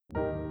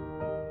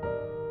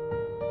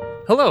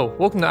Hello,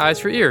 welcome to Eyes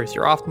for Ears,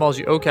 your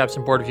ophthalmology OKAPs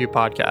and Board Review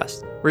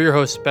podcast. We're your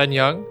hosts, Ben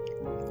Young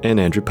and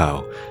Andrew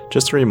Powell.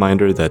 Just a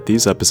reminder that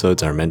these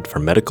episodes are meant for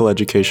medical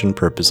education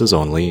purposes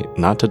only,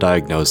 not to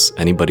diagnose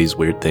anybody's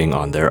weird thing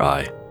on their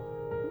eye.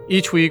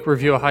 Each week,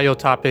 review a high-yield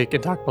topic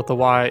and talk about the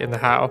why and the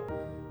how.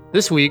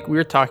 This week,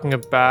 we're talking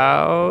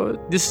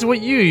about... This is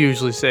what you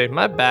usually say.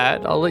 My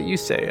bad. I'll let you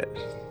say it.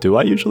 Do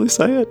I usually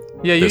say it?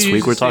 Yeah, This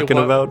week we're talking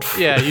about?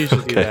 Yeah, I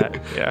usually do Okay.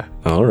 that. Yeah.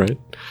 All right.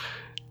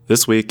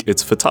 This week,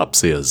 it's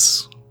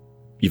photopsias,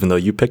 even though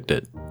you picked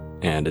it.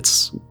 And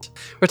it's...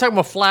 We're talking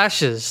about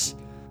flashes.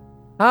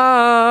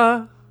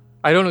 I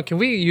don't know. Can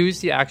we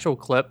use the actual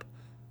clip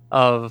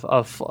of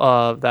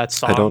that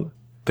song? I don't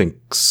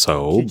think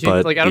so,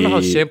 but... I don't know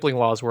how sampling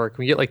laws work.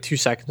 Can we get like 2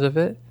 seconds of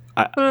it?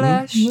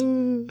 Flash.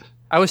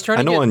 I was trying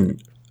I know on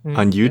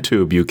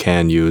YouTube you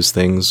can use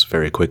things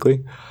very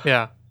quickly.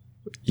 Yeah.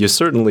 You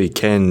certainly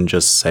can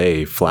just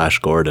say Flash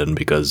Gordon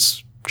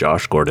because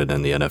Josh Gordon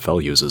in the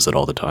NFL uses it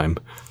all the time.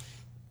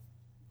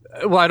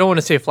 Well, I don't want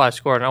to say Flash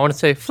Gordon. I want to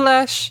say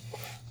Flash.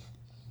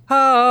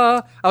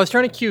 I was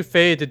trying to cue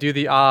Faye to do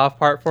the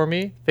part for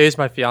me. Faye's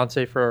my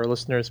fiance for our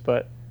listeners,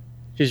 but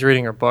she's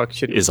reading her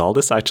book. Is all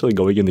this actually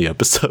going in the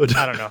episode?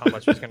 I don't know how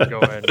much is going to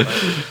go in,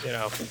 but, you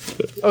know.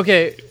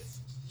 Okay,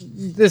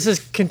 this is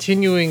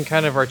continuing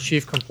kind of our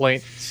chief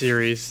complaint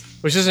series,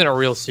 which isn't a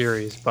real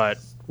series, but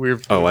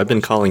we've... I've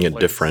been calling it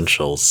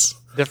differentials.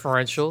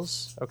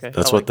 Differentials? Okay.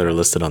 That's what they're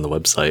listed on the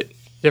website.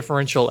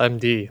 Differential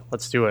MD.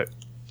 Let's do it.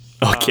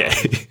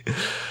 Okay.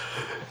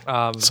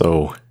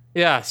 So...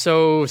 Yeah,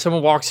 so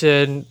someone walks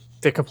in,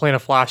 they complain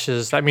of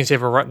flashes. That means they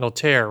have a retinal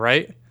tear,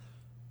 right?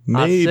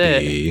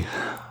 Maybe.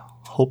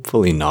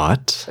 Hopefully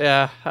not.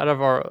 Yeah, out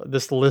of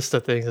this list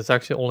of things, it's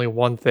actually only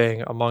one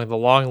thing among the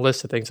long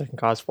list of things that can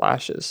cause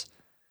flashes.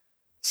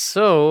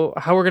 So,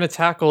 how we're going to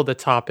tackle the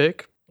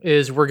topic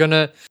is we're going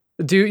to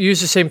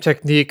use the same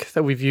technique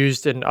that we've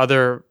used in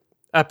other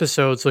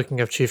episodes looking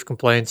at chief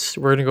complaints.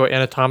 We're going to go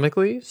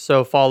anatomically,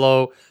 so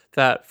follow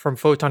that from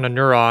photon to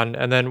neuron,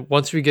 and then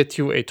once we get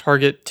to a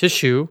target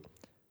tissue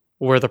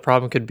where the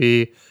problem could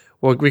be,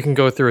 well, we can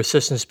go through a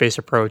system space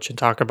approach and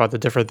talk about the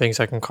different things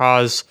that can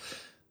cause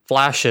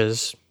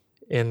flashes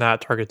in that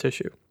target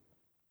tissue.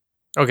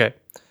 Okay,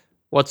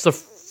 what's the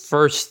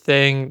first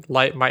thing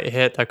light might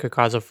hit that could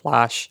cause a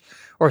flash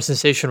or a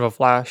sensation of a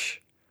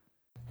flash?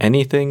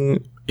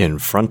 Anything in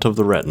front of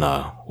the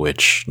retina,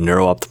 which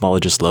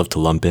neuro-ophthalmologists love to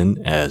lump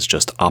in as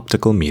just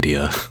optical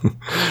media.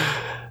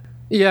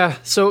 Yeah,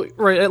 so,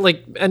 right,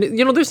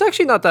 there's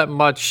actually not that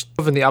much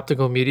in the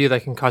optical media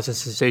that can cause a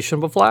sensation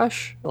of a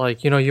flash.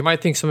 You might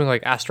think something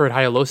like asteroid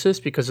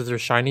hyalosis, because of their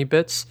shiny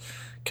bits,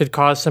 could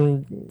cause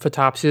some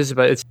photopsias,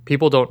 but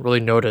people don't really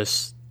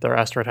notice their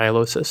asteroid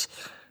hyalosis.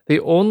 The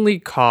only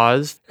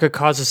could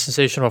cause a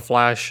sensation of a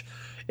flash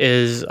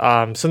is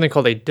something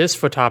called a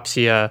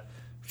dysphotopsia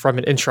from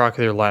an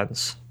intraocular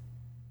lens.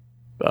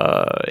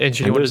 And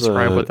you want to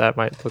describe what that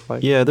might look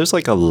like? Yeah, there's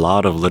a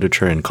lot of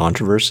literature and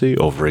controversy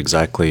over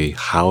exactly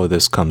how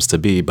this comes to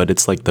be, but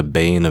it's like the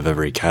bane of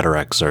every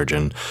cataract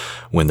surgeon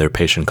when their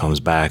patient comes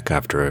back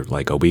after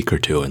a week or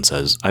two and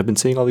says, I've been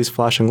seeing all these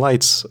flashing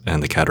lights,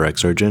 and the cataract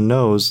surgeon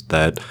knows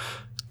that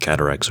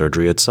cataract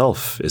surgery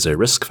itself is a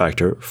risk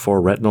factor for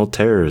retinal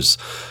tears.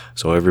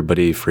 So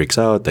everybody freaks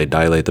out, they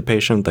dilate the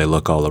patient, they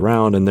look all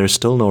around, and there's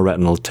still no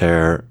retinal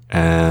tear,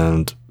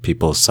 and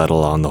people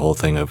settle on the whole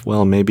thing of,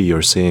 well, maybe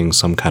you're seeing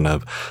some kind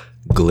of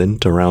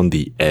glint around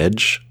the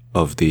edge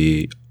of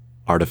the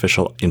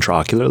artificial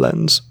intraocular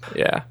lens.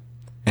 Yeah.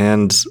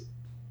 And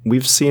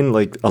we've seen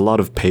a lot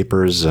of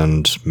papers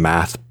and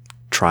math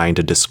trying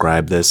to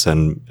describe this,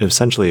 and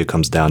essentially it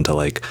comes down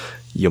to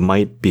you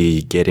might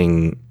be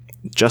getting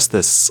just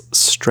this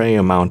stray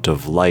amount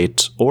of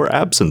light or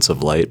absence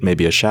of light,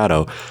 maybe a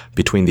shadow,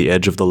 between the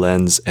edge of the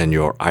lens and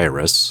your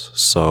iris.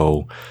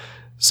 So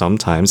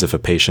sometimes if a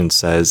patient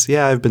says,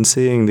 yeah, I've been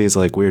seeing these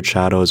weird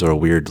shadows or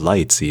weird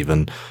lights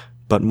even,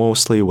 but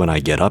mostly when I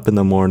get up in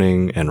the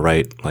morning and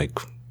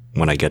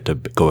when I get to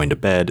going to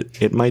bed,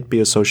 it might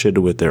be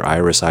associated with their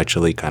iris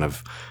actually kind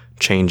of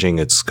changing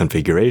its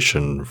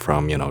configuration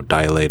from,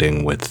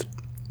 dilating with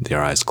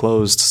their eyes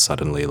closed,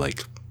 suddenly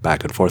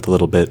back and forth a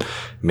little bit.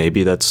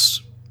 Maybe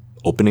that's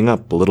opening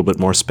up a little bit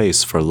more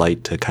space for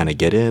light to kind of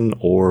get in,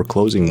 or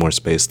closing more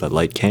space that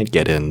light can't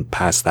get in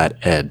past that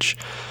edge.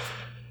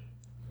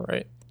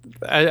 Right.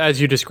 As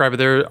you described it,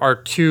 there are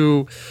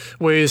 2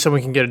 ways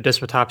someone can get a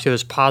dysphotopsia.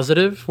 There's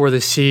positive, where they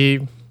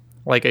see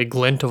a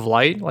glint of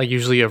light,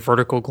 usually a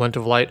vertical glint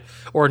of light,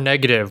 or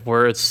negative,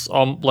 where it's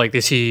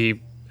they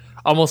see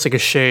almost like a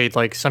shade.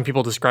 Some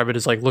people describe it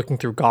as looking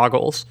through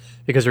goggles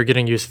because they're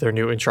getting used to their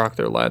new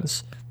intraocular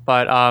lens.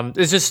 But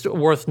it's just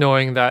worth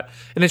knowing that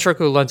an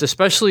intraocular lens,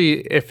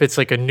 especially if it's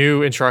a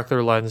new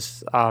intraocular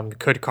lens,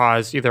 could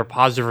cause either a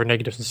positive or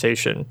negative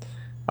sensation,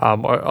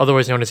 or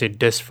otherwise known as a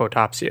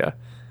dysphotopsia.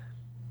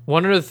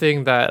 One other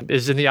thing that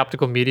is in the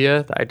optical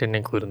media that I didn't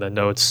include in the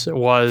notes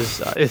was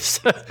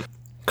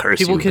Curse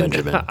you,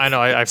 Benjamin. I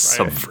know.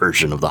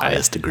 Subversion of the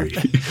highest degree.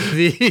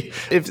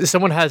 If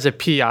someone has a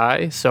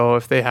PI, so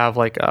if they have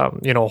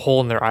a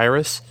hole in their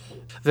iris,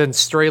 then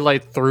stray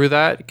light through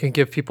that can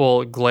give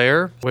people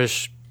glare,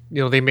 which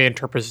they may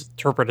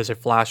interpret as a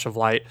flash of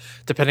light,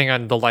 depending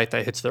on the light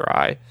that hits their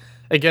eye.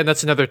 Again,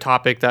 that's another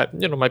topic that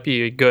might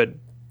be a good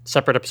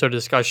separate episode of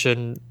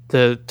discussion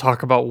to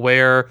talk about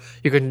where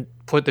you can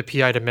put the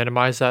PI to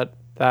minimize that.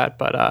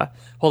 But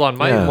hold on,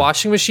 my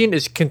washing machine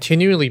is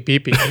continually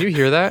beeping. Can you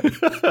hear that?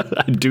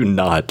 I do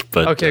not.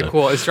 But okay,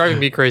 cool. It's driving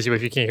me crazy. But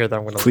if you can't hear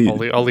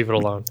that, I'll leave it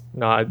alone.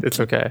 No, it's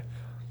okay.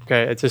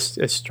 Okay,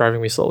 it's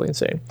driving me slowly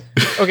insane.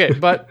 Okay,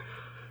 but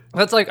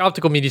that's like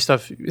optical media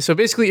stuff. So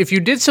basically, if you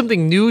did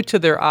something new to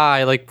their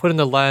eye, like put in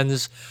the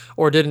lens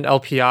or did an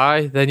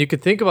LPI, then you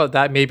could think about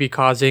that maybe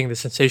causing the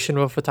sensation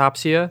of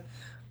photopsia.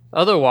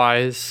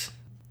 Otherwise,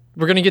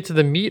 we're going to get to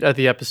the meat of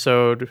the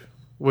episode,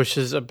 which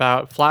is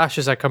about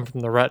flashes that come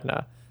from the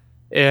retina.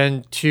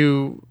 And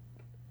to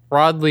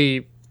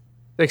broadly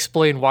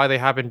explain why they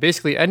happen,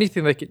 basically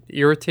anything that can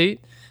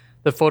irritate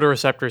the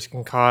photoreceptors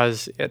can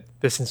cause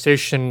the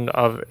sensation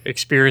of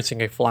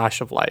experiencing a flash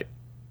of light.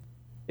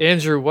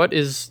 Andrew, what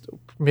is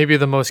maybe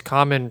the most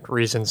common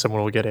reason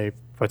someone will get a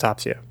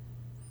photopsia?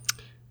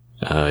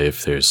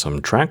 If there's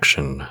some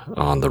traction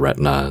on the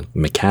retina,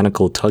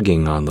 mechanical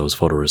tugging on those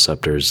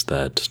photoreceptors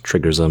that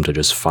triggers them to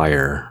just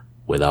fire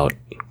without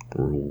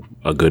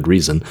a good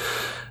reason.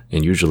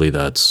 And usually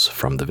that's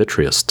from the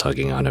vitreous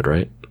tugging on it,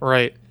 right?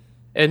 Right.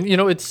 And,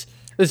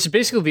 it's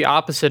basically the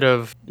opposite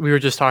of, we were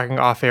just talking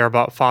off air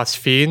about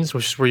phosphenes,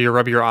 which is where you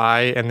rub your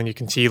eye and then you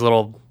can see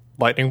little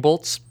lightning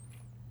bolts.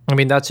 I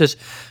mean, that's just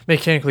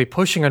mechanically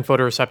pushing on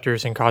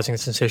photoreceptors and causing a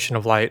sensation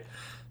of light.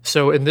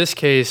 So in this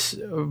case,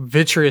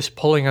 vitreous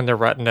pulling on the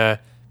retina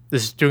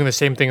is doing the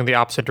same thing in the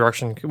opposite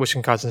direction, which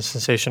can cause a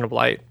sensation of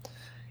light.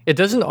 It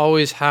doesn't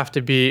always have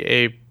to be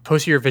a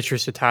posterior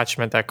vitreous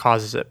detachment that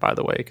causes it, by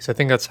the way, because I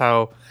think that's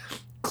how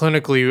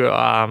clinically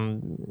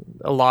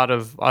a lot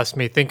of us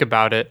may think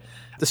about it.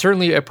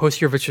 Certainly a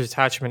posterior vitreous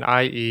detachment,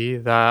 i.e.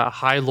 the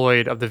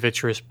hyaloid of the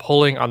vitreous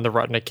pulling on the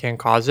retina, can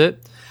cause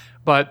it,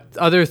 but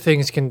other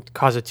things can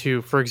cause it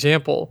too. For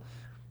example,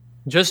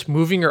 just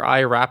moving your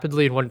eye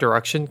rapidly in one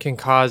direction can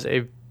cause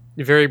a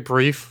very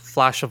brief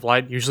flash of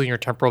light, usually in your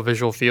temporal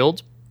visual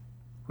field.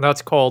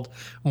 That's called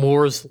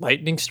Moore's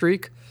lightning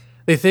streak.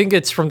 They think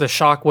it's from the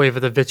shock wave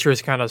of the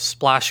vitreous kind of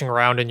splashing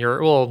around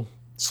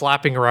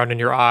slapping around in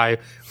your eye,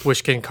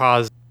 which can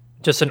cause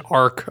just an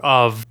arc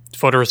of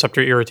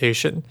photoreceptor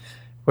irritation,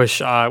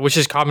 which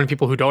is common in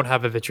people who don't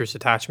have a vitreous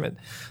attachment.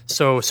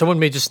 So someone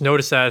may just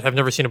notice that, have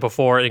never seen it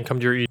before, and come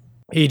to your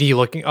ED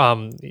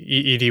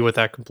with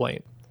that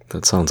complaint.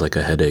 That sounds like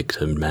a headache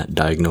to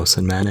diagnose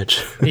and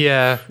manage.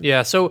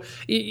 Yeah. So,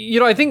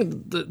 I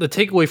think the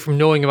takeaway from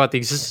knowing about the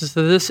existence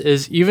of this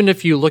is, even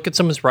if you look at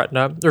someone's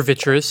retina or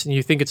vitreous and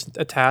you think it's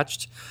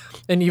attached,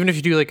 and even if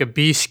you do like a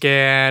B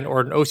scan or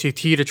an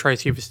OCT to try to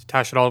see if it's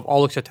attached at all, if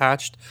all looks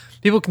attached,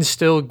 people can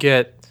still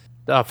get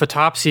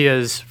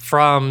photopsias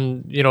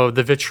from,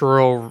 the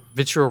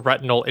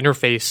vitreoretinal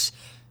interface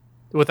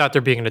without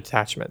there being an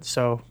attachment.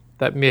 So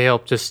that may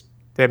help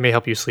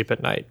you sleep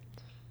at night.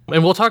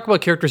 And we'll talk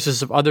about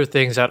characteristics of other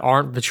things that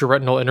aren't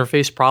vitreoretinal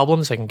interface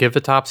problems that can give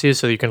photopsias,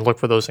 so you can look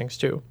for those things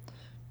too.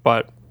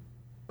 But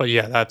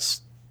yeah,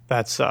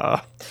 that's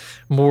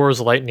Moore's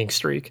lightning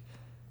streak.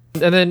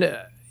 And then,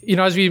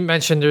 as we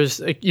mentioned, there's,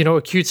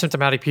 acute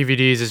symptomatic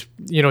PVDs is,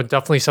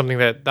 definitely something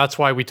that's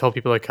why we tell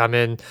people to come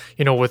in,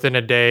 within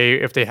a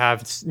day if they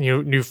have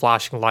new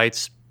flashing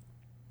lights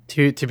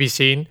to be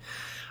seen.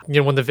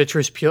 When the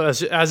vitreous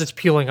as it's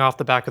peeling off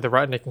the back of the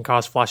retina, it can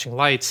cause flashing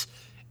lights.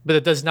 But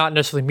it does not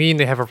necessarily mean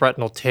they have a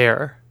retinal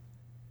tear.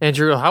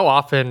 Andrew, how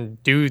often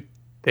do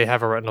they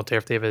have a retinal tear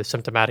if they have a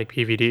symptomatic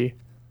PVD?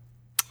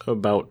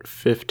 About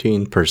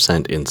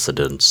 15%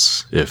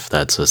 incidence if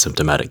that's a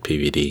symptomatic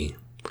PVD.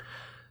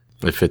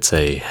 If it's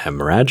a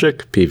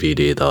hemorrhagic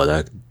PVD, though,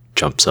 that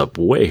jumps up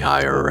way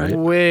higher, right?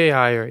 Way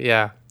higher,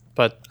 yeah.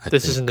 But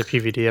this isn't the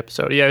PVD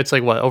episode. Yeah, it's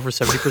like, what, over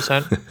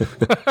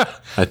 70%?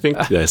 I think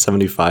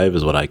 75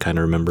 is what I kind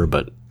of remember,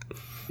 but...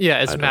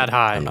 Yeah, it's mad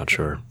high. I'm not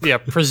sure. Yeah,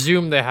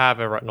 presume they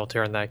have a retinal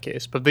tear in that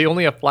case. But they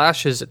only have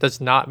flashes. It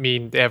does not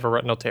mean they have a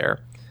retinal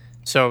tear.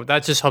 So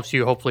that just helps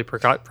you hopefully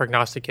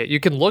prognosticate. You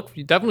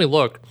definitely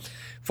look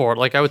for it.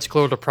 Like, I would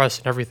sclerodepress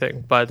and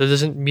everything. But that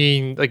doesn't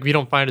mean, like, if you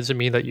don't find it, doesn't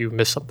mean that you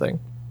missed something.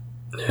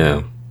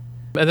 Yeah.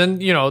 And then,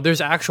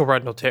 there's actual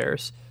retinal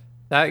tears.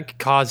 That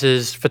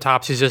causes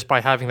photopsia just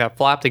by having that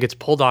flap that gets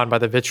pulled on by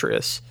the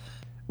vitreous.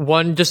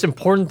 One just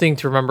important thing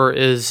to remember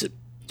is,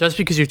 just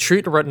because you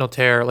treat a retinal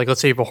tear, like let's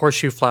say you have a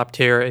horseshoe flap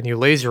tear and you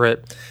laser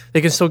it,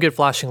 they can still get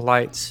flashing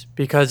lights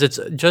because it's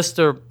just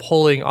the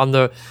pulling on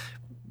the,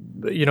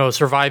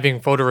 surviving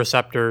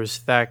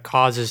photoreceptors that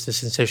causes the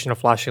sensation of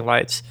flashing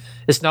lights.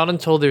 It's not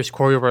until there's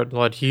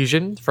chorioretinal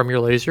adhesion from your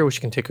laser, which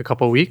can take a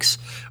couple of weeks,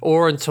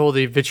 or until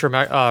the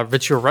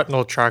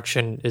vitreoretinal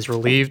traction is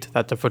relieved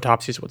that the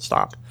photopsias would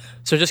stop.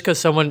 So just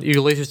because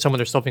you lasered someone,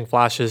 they're still having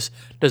flashes,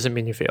 doesn't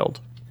mean you failed.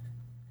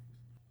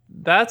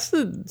 We'll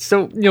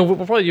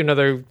probably do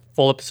another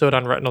full episode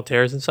on retinal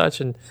tears and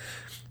such and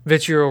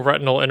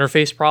vitreoretinal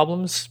interface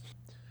problems.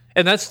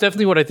 And that's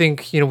definitely what I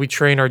think, we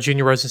train our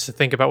junior residents to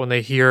think about when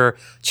they hear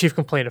chief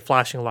complaint of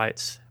flashing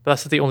lights. But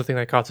that's not the only thing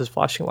that causes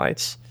flashing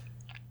lights.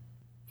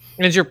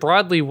 And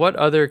broadly, what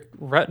other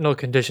retinal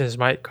conditions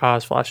might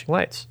cause flashing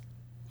lights?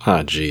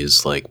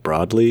 Geez, like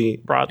broadly,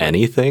 Broadly.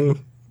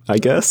 anything, I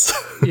guess.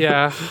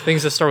 Yeah,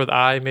 things that start with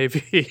I,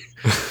 maybe.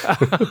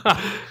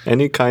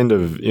 Any kind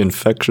of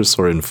infectious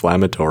or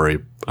inflammatory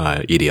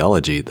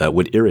etiology that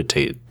would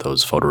irritate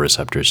those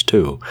photoreceptors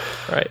too.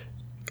 Right.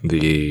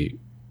 The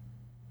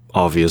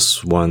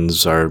obvious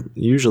ones are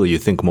usually you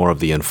think more of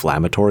the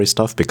inflammatory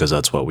stuff because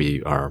that's what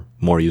we are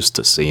more used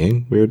to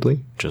seeing,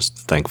 weirdly. Just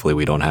thankfully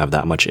we don't have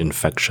that much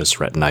infectious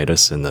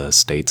retinitis in the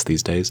States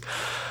these days.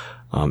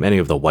 Any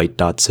of the white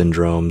dot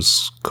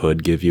syndromes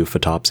could give you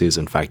photopsias.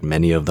 In fact,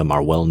 many of them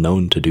are well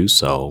known to do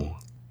so.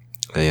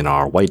 In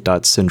our white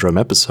dot syndrome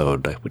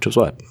episode, which was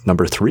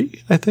number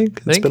 3, I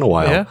think? It's been a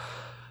while. Yeah.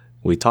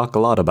 We talk a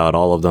lot about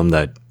all of them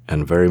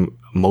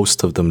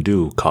most of them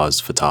do cause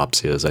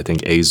photopsias. I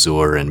think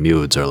azure and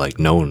mudes are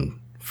known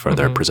for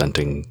their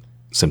presenting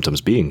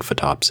symptoms being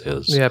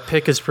photopsias. Yeah,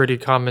 PIC is pretty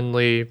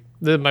commonly,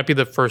 that might be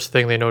the first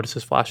thing they notice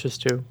as flashes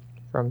too,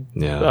 from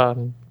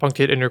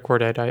punctate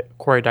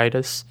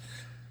intrachoroiditis.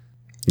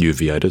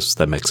 Uveitis,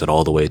 that makes it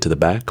all the way to the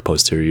back.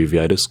 Posterior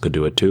uveitis could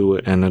do it too.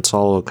 And it's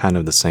all kind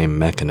of the same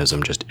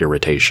mechanism, just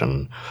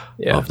irritation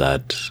of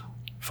that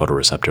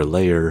photoreceptor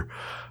layer.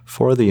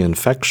 For the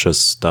infectious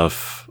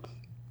stuff,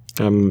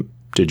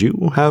 did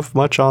you have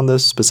much on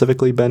this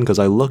specifically, Ben? Because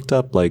I looked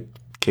up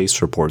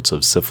case reports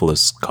of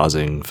syphilis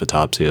causing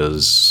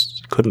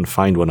photopsias. Couldn't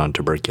find one on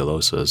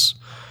tuberculosis.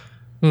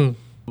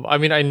 I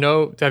mean, I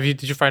know.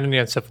 Did you find any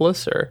on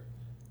syphilis or?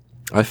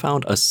 I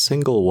found a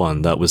single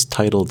one that was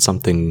titled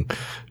something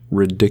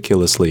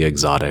ridiculously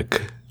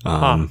exotic.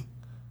 Yeah,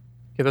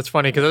 that's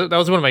funny because that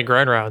was one of my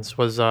grind rounds.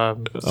 Was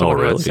someone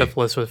who had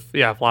syphilis with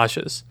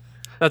flashes.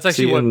 That's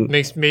actually what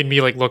made me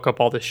look up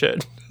all this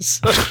shit.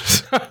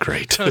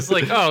 Great. I was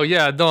like, oh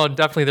yeah, no,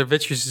 definitely their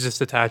vitreous is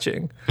just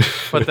attaching.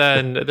 But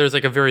then there's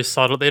a very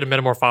subtle. They had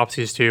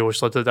metamorphopsies too,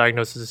 which led to the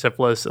diagnosis of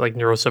syphilis,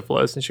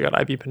 neurosyphilis, and she got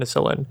IV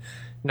penicillin.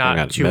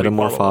 Not too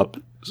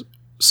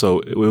So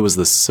it was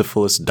the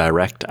syphilis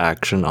direct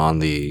action on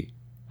the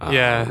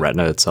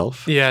retina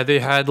itself? Yeah, they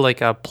had a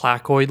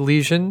placoid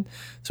lesion.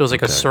 So it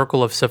was a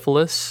circle of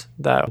syphilis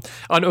that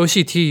on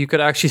OCT you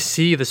could actually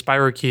see the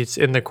spirochetes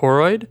in the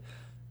choroid,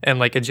 and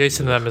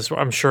adjacent to them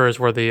I'm sure is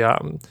where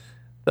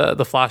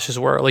the flashes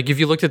were. If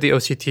you looked at the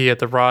OCT at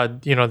the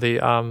rod, the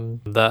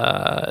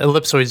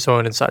ellipsoid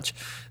zone and such,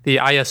 the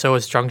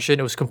ISOS junction,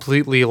 it was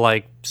completely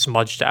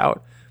smudged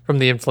out from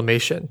the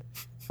inflammation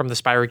from the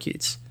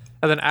spirochetes.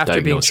 And then after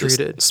being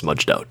treated,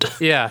 smudged out.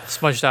 Yeah,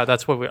 smudged out.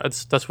 That's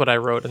what I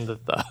wrote in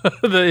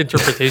the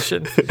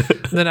interpretation.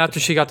 And then after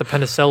she got the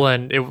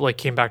penicillin, it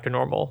came back to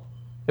normal.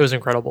 It was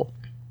incredible.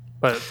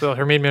 But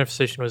her main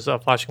manifestation was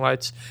flashing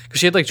lights because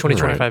she had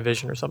 20/25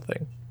 vision or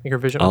something. Her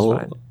vision was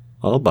fine.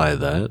 I'll buy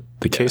that.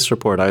 The case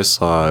report I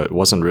saw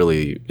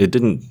it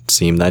didn't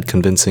seem that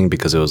convincing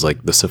because it was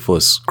the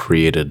syphilis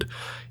created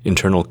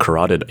internal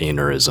carotid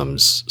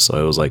aneurysms.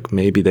 So it was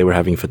maybe they were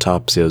having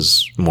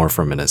photopsias more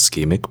from an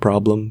ischemic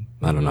problem.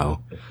 I don't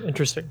know.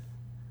 Interesting.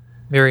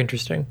 Very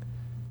interesting.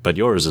 But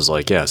yours is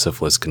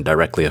syphilis can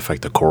directly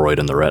affect the choroid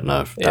and the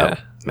retina. That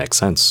makes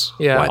sense.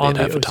 Yeah, why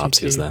they'd have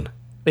photopsias then.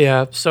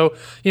 Yeah. So,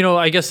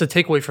 I guess the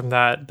takeaway from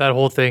that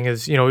whole thing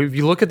is, if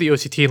you look at the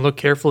OCT and look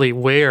carefully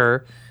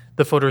where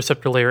the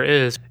photoreceptor layer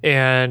is,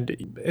 and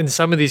in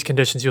some of these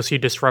conditions, you'll see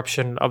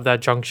disruption of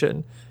that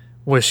junction,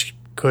 which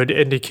could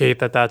indicate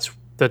that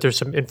there's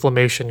some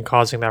inflammation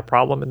causing that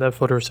problem in the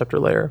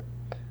photoreceptor layer.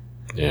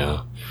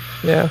 Yeah.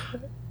 Yeah.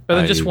 But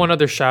then just one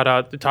other shout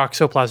out, the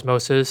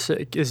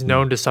toxoplasmosis is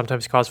known to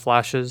sometimes cause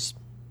flashes.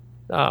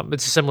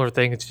 It's a similar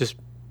thing. It's just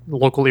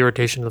local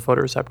irritation of the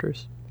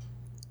photoreceptors.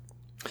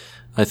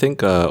 I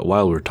think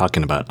while we're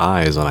talking about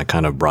eyes, and I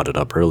kind of brought it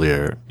up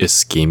earlier,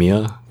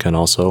 ischemia can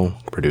also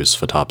produce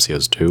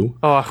photopsias too.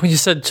 Oh, when you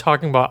said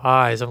talking about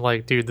eyes, I'm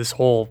like, dude, this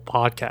whole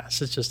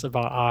podcast is just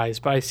about eyes.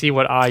 But I see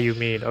what eye you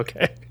mean.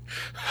 Okay.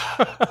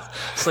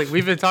 It's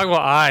we've been talking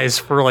about eyes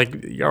for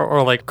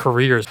or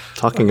careers.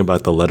 Talking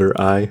about the letter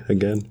I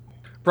again.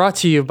 Brought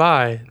to you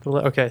by.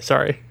 Okay,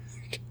 sorry.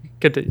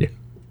 Continue.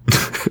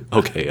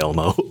 Okay,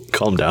 Elmo,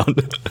 calm down.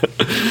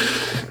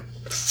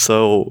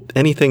 So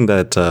anything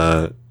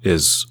that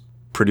is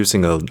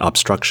producing an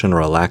obstruction or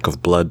a lack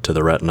of blood to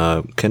the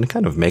retina can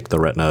kind of make the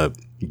retina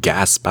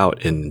gasp out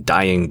in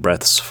dying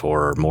breaths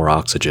for more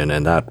oxygen,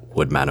 and that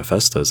would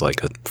manifest as a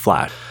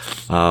flash.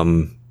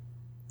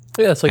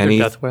 Yeah, it's a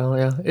death wail.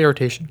 Yeah,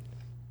 irritation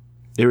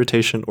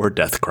or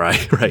death cry,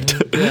 right?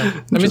 Yeah, I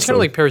mean it's kind of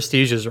like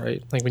paresthesias,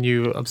 right? When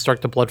you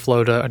obstruct the blood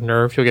flow to a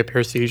nerve, you'll get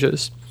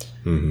paresthesias.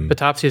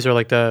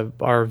 Photopsias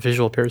are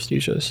visual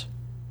paresthesias.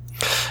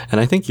 And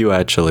I think you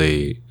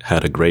actually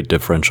had a great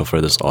differential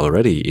for this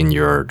already in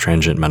your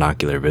transient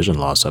monocular vision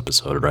loss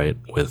episode, right?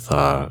 With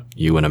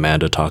you and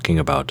Amanda talking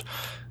about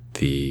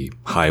the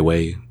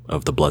highway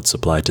of the blood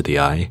supply to the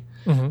eye.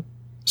 Mm-hmm.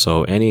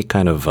 So any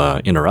kind of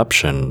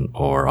interruption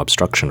or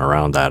obstruction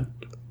around that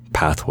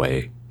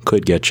pathway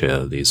could get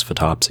you these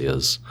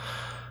photopsias.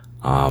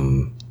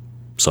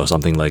 So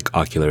something like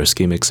ocular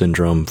ischemic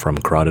syndrome from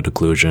carotid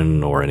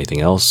occlusion or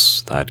anything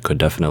else, that could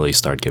definitely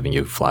start giving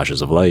you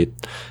flashes of light,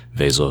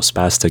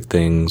 vasospastic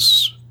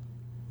things.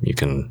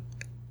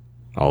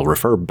 I'll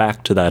refer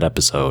back to that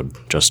episode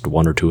just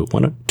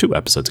two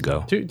episodes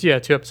ago. Two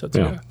episodes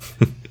ago.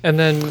 And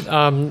then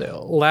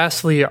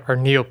lastly are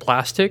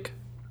neoplastic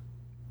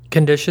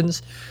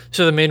conditions.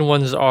 So the main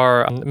ones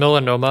are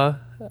melanoma.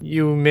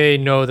 You may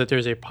know that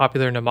there's a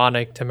popular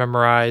mnemonic to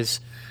memorize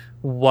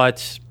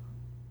what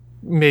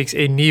makes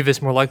a nevus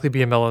more likely to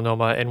be a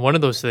melanoma, and one of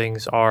those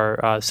things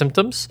are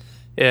symptoms,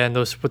 and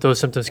those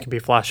symptoms can be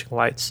flashing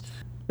lights.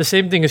 The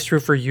same thing is true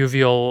for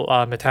uveal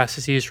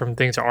metastases from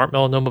things that aren't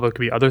melanoma, but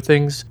could be other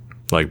things.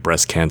 Like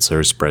breast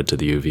cancer spread to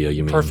the uvea,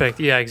 you mean? Perfect.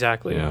 Yeah,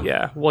 exactly.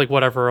 Yeah. Like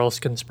whatever else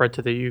can spread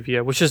to the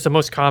uvea, which is the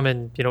most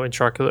common,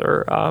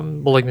 intraocular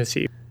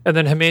malignancy. And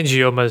then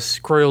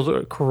hemangiomas,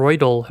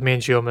 choroidal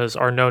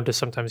hemangiomas are known to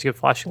sometimes give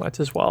flashing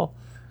lights as well.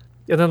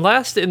 And then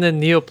last in the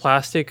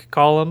neoplastic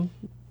column,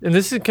 and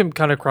this can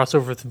kind of cross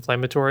over with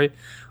inflammatory,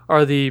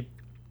 are the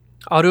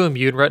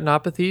autoimmune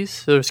retinopathies.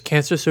 So there's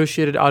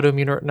cancer-associated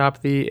autoimmune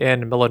retinopathy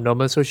and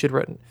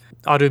melanoma-associated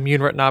autoimmune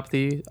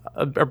retinopathy,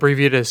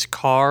 abbreviated as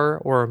CAR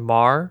or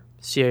MAR,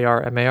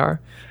 C-A-R-M-A-R.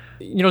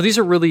 These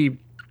are really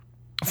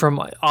from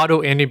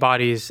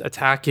autoantibodies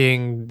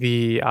attacking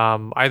the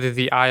either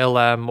the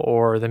ILM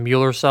or the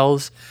Mueller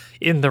cells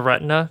in the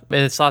retina. And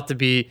it's thought to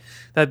be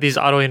that these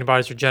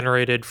autoantibodies are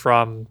generated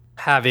from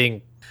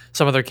having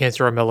some other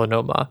cancer or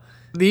melanoma.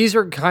 These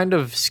are kind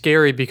of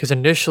scary because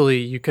initially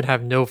you could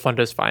have no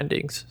fundus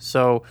findings.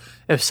 So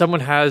if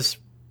someone has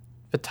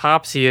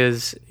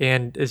photopsias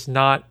and is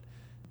not,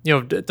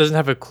 doesn't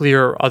have a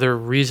clear other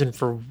reason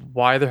for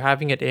why they're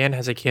having it and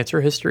has a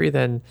cancer history,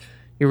 then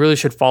you really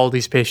should follow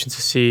these patients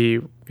to see,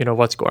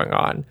 what's going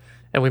on.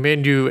 And we may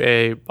do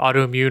a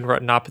autoimmune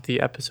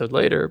retinopathy episode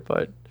later,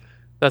 but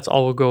that's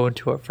all we'll go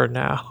into it for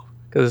now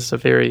because it's a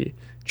very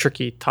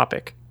tricky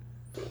topic.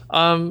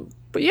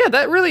 But yeah,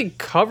 that really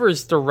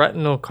covers the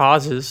retinal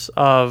causes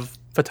of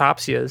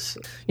photopsias.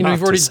 Not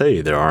to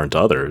say there aren't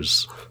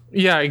others.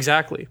 Yeah,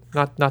 exactly.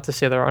 Not to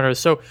say there aren't others.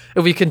 So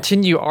if we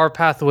continue our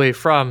pathway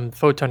from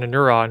photon to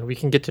neuron, we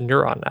can get to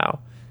neuron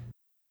now.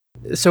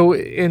 So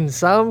in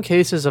some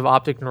cases of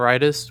optic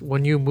neuritis,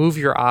 when you move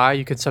your eye,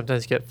 you can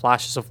sometimes get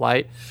flashes of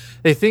light.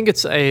 They think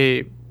it's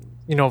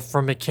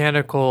from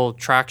mechanical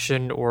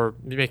traction or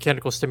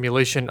mechanical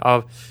stimulation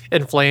of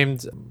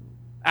inflamed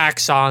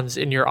axons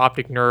in your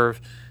optic nerve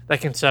that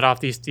can set off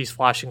these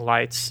flashing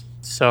lights.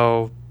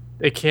 So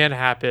it can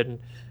happen.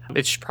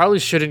 It probably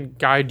shouldn't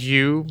guide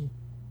you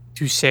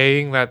to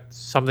saying that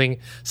someone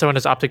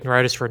has optic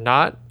neuritis or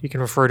not. You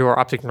can refer to our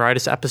optic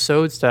neuritis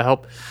episodes to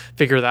help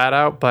figure that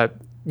out. But,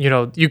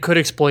 you could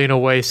explain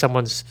away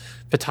someone's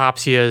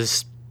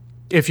photopsias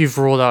if you've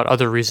ruled out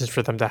other reasons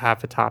for them to have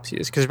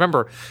photopsias. Because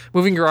remember,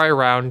 moving your eye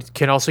around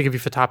can also give you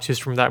photopsias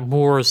from that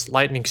Moore's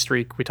lightning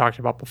streak we talked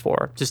about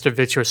before, just a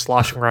vitreous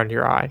sloshing around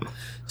your eye.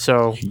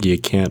 So you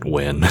can't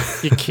win.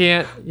 you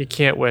can't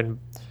win.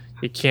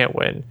 You can't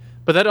win.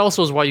 But that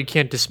also is why you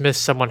can't dismiss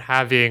someone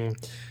having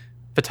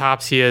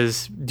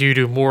photopsias due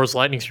to Moore's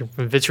lightning streak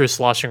from vitreous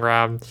sloshing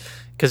around,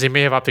 because they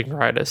may have optic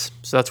neuritis.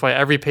 So that's why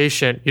every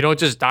patient, you don't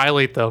just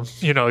dilate them.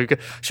 You can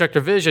check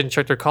their vision,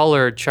 check their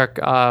color, check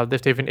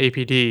if they have an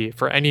APD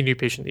for any new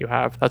patient that you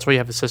have. That's why you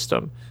have a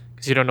system,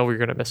 because you don't know where you're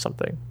going to miss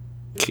something.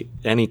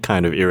 Any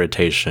kind of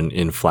irritation,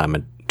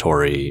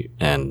 inflammatory,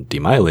 and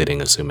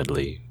demyelating,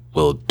 assumedly,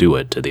 will do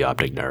it to the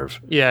optic nerve.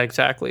 Yeah,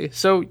 exactly.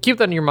 So keep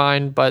that in your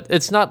mind, but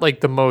it's not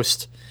like the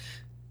most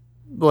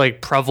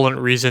prevalent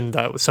reason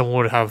that someone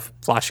would have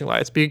flashing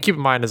lights, but you keep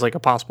in mind as a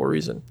possible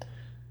reason.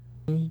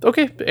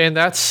 Okay, and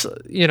that's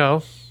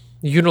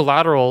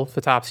unilateral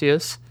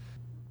photopsias.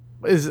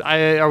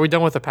 Are we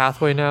done with the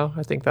pathway now?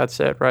 I think that's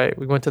it, right?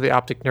 We went to the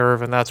optic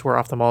nerve, and that's where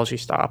ophthalmology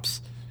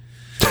stops.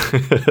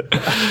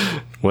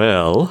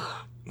 Well,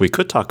 we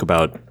could talk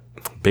about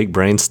big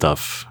brain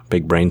stuff,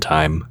 big brain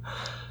time.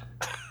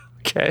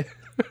 Okay,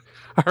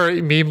 all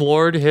right, meme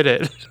lord, hit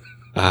it.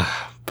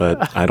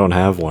 But I don't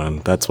have one.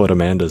 That's what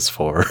Amanda's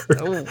for.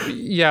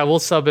 Yeah, we'll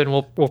sub in.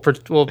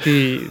 We'll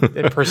be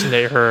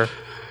impersonate her.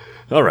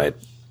 All right.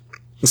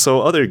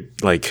 So other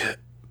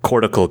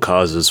cortical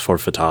causes for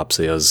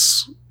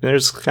photopsias,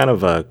 there's kind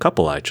of a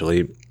couple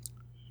actually.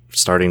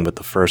 Starting with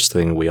the first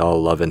thing we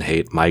all love and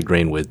hate,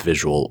 migraine with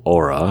visual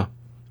aura.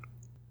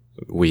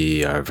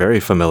 We are very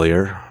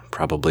familiar,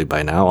 probably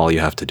by now. All you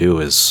have to do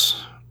is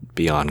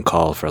be on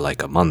call for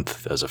a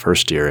month as a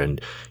first year and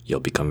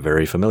you'll become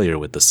very familiar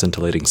with the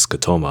scintillating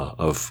scotoma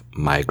of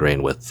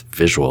migraine with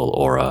visual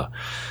aura.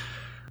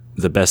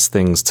 The best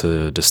things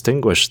to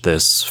distinguish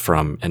this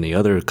from any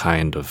other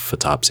kind of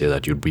photopsia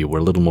that you were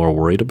a little more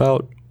worried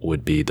about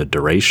would be the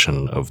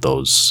duration of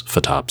those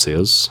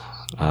photopsias.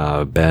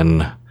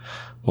 Ben,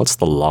 what's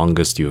the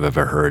longest you've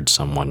ever heard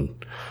someone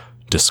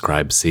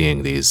describe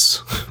seeing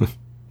these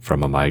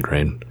from a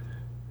migraine?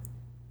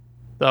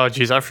 Oh,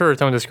 geez, I've heard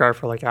someone describe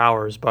for like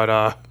hours, but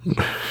I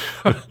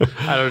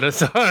don't know.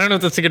 So I don't know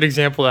if that's a good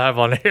example to have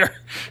on here.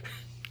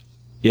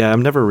 Yeah,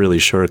 I'm never really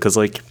sure because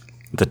like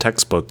the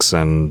textbooks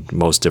and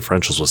most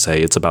differentials will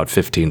say it's about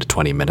 15 to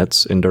 20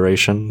 minutes in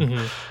duration.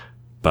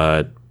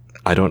 But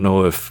I don't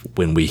know if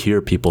when we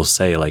hear people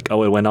say like,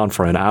 oh, it went on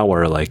for an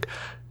hour, like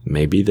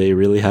maybe they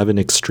really have an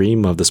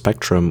extreme of the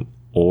spectrum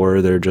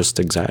or they're just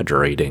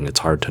exaggerating. It's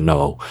hard to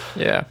know.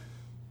 Yeah.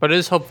 But it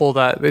is helpful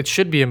that it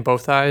should be in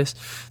both eyes.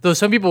 Though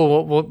some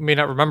people may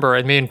not remember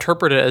and may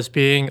interpret it as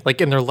being like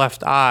in their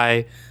left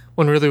eye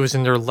when really it was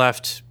in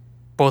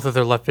both of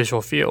their left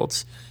visual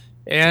fields.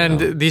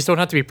 And these don't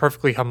have to be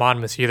perfectly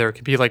homonymous either. It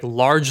could be like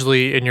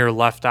largely in your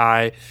left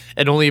eye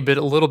and only a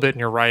little bit in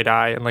your right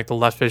eye and like the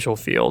left visual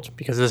field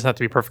because it doesn't have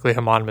to be perfectly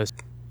homonymous.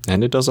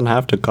 And it doesn't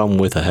have to come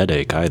with a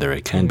headache either.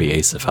 It can be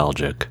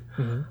acephalgic.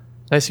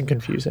 Nice and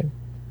confusing.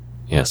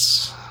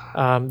 Yes.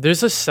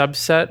 There's a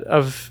subset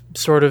of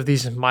sort of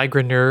these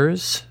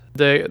migraineurs.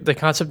 The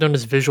concept known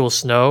as visual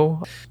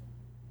snow.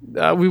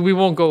 We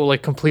won't go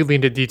like completely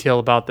into detail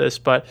about this,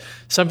 but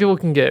some people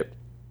can get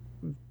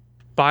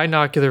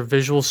binocular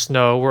visual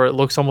snow where it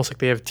looks almost like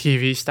they have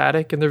TV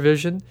static in their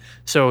vision.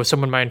 So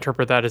someone might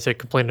interpret that as a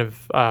complaint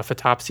of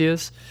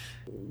photopsias.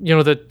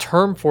 The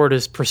term for it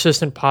is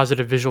persistent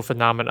positive visual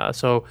phenomena.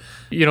 So,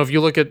 if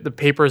you look at the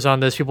papers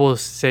on this, people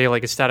say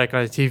like it's static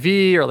on the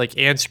TV or like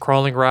ants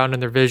crawling around in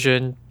their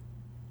vision,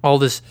 all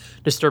this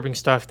disturbing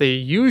stuff. They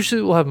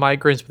usually will have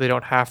migraines, but they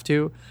don't have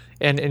to.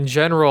 And in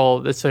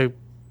general, it's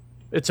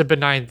a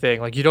benign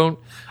thing. Like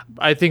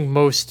I think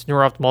most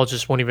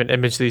neuro-ophthalmologists won't even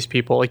image these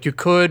people. Like you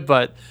could,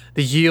 but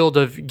the yield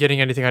of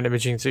getting anything on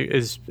imaging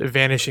is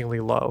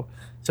vanishingly low.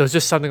 So it's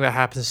just something that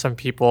happens to some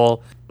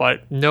people,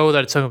 but know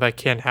that it's something that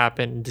can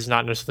happen does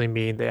not necessarily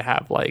mean they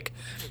have like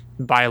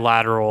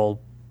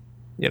bilateral,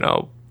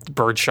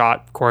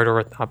 birdshot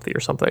choroidal retinopathy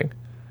or something.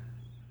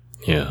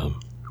 Yeah.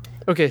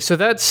 Okay, so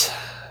that's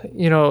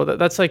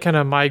like kind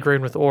of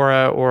migraine with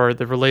aura or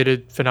the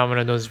related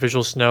phenomena known as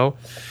visual snow.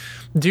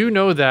 Do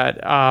know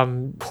that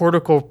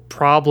cortical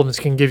problems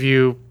can give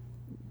you,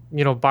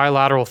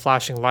 bilateral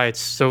flashing lights.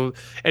 So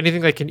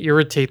anything that can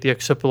irritate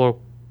the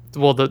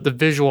the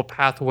visual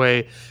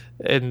pathway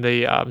in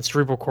the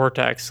cerebral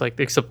cortex, like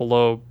the occipital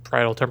lobe,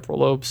 parietal temporal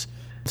lobes.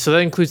 So that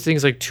includes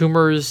things like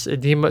tumors,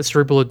 edema,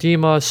 cerebral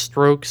edema,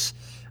 strokes,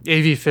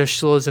 AV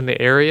fistulas in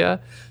the area.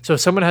 So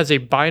if someone has a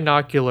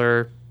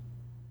binocular,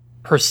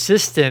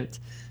 persistent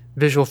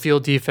visual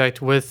field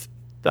defect with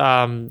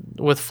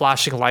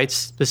flashing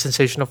lights, the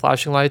sensation of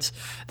flashing lights,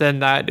 then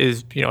that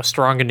is a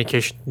strong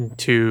indication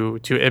to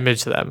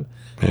image them.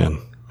 Man,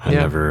 I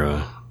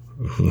never.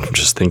 I'm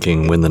just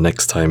thinking when the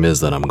next time is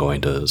that I'm going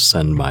to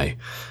send my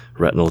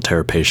retinal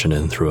tear patient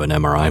in through an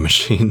MRI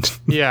machine.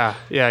 yeah,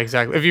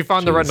 exactly. If you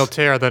found the retinal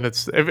tear, then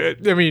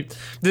the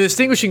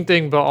distinguishing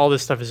thing about all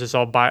this stuff is it's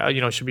all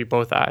should be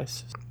both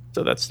if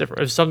that's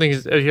different.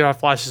 If you have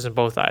flashes in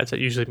both eyes, that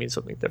usually means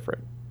something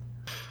different.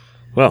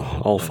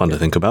 Well, all fun to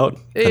think about.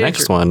 The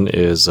next one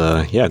is,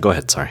 go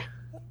ahead, sorry.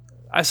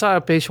 I saw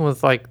a patient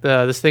with like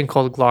this thing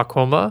called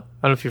glaucoma.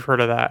 I don't know if you've heard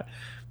of that,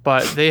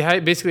 but they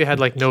basically had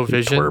like no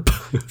vision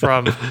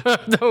from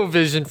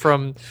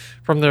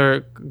their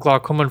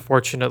glaucoma,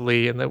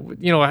 unfortunately, and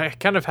it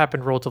kind of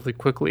happened relatively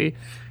quickly.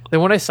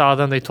 Then when I saw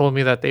them, they told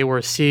me that they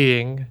were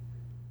seeing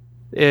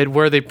it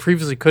where they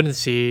previously couldn't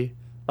see,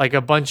 like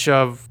a bunch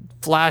of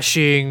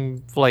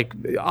flashing like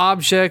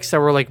objects that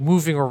were like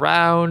moving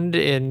around,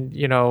 and they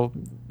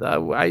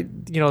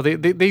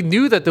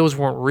knew that those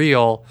weren't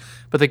real,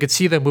 but they could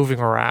see them moving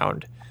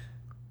around.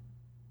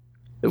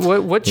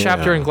 What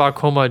chapter in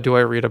glaucoma do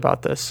I read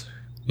about this?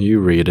 You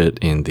read it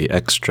in the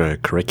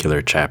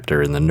extracurricular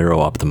chapter in the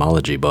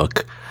neuro-ophthalmology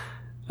book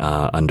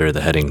under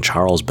the heading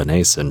Charles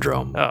Bonnet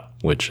syndrome,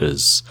 which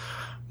is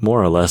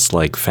more or less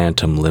like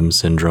phantom limb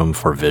syndrome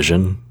for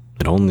vision.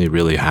 It only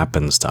really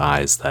happens to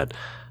eyes that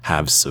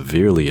have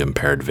severely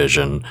impaired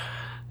vision,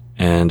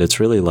 and it's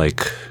really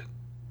like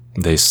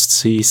they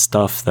see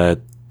stuff that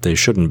they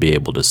shouldn't be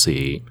able to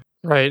see.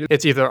 Right.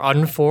 It's either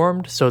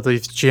unformed, so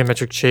these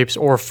geometric shapes,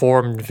 or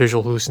formed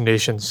visual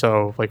hallucinations,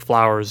 so like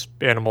flowers,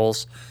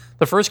 animals.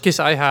 The first case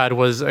I had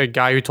was a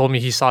guy who told me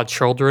he saw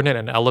children in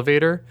an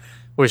elevator,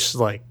 which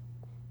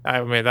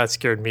that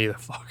scared me the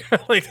fuck.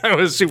 Like that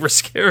was super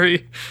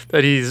scary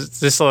that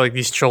he's just saw like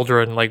these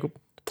children like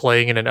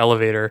playing in an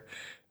elevator.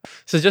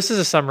 So just as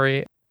a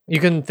summary, you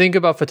can think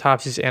about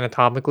photopsias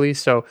anatomically.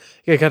 So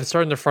you got to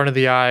start in the front of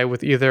the eye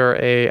with either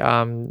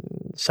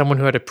someone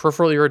who had a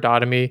peripheral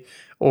iridotomy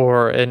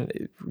or an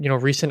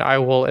recent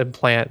IOL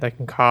implant that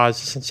can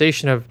cause a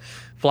sensation of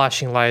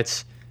flashing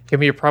lights. It can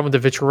be a problem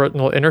with the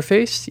vitreoretinal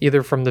interface,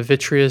 either from the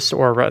vitreous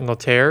or retinal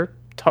tear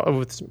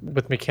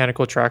with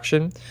mechanical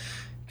traction.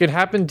 It can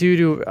happen due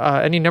to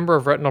any number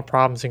of retinal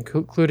problems,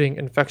 including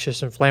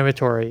infectious,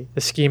 inflammatory,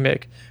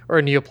 ischemic,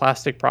 or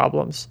neoplastic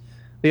problems.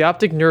 The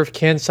optic nerve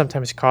can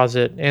sometimes cause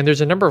it, and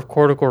there's a number of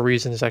cortical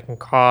reasons that can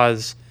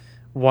cause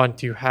one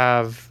to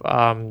have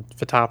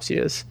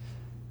photopsias.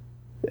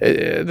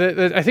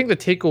 I think the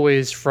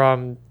takeaways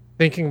from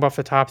thinking about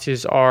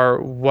photopsias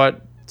are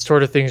what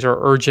sort of things are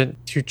urgent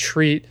to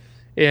treat.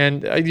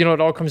 And, it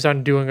all comes down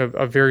to doing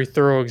a very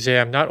thorough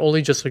exam, not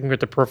only just looking at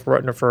the peripheral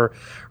retina for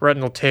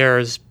retinal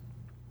tears,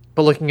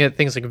 but looking at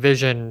things like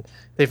vision.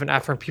 They have an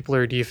afferent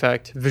pupillary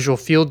defect, visual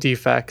field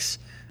defects,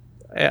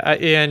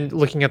 and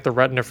looking at the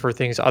retina for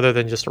things other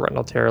than just a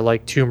retinal tear,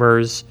 like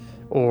tumors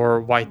or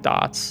white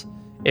dots,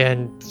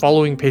 and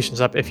following patients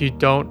up. If you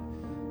don't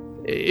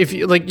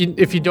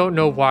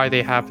know why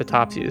they have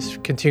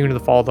photopsias, continuing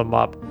to follow them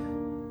up.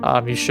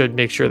 You should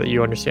make sure that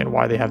you understand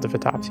why they have the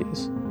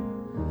photopsias.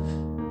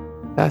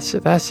 That's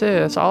it.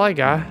 That's all I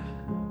got.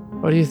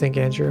 What do you think,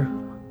 Andrew?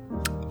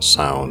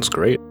 Sounds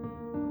great.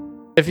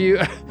 If you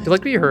like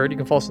what you heard, you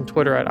can follow us on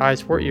Twitter at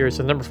eyes4ears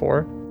and number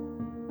 4.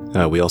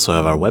 We also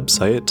have our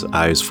website,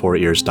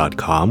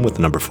 eyes4ears.com with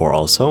the number 4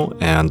 also,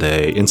 and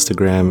a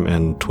Instagram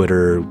and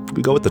Twitter.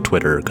 We go with the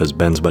Twitter because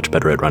Ben's much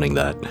better at running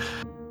that.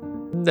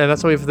 And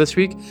that's all we have for this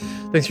week.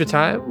 Thanks for your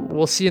time.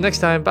 We'll see you next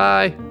time.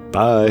 Bye.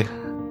 Bye.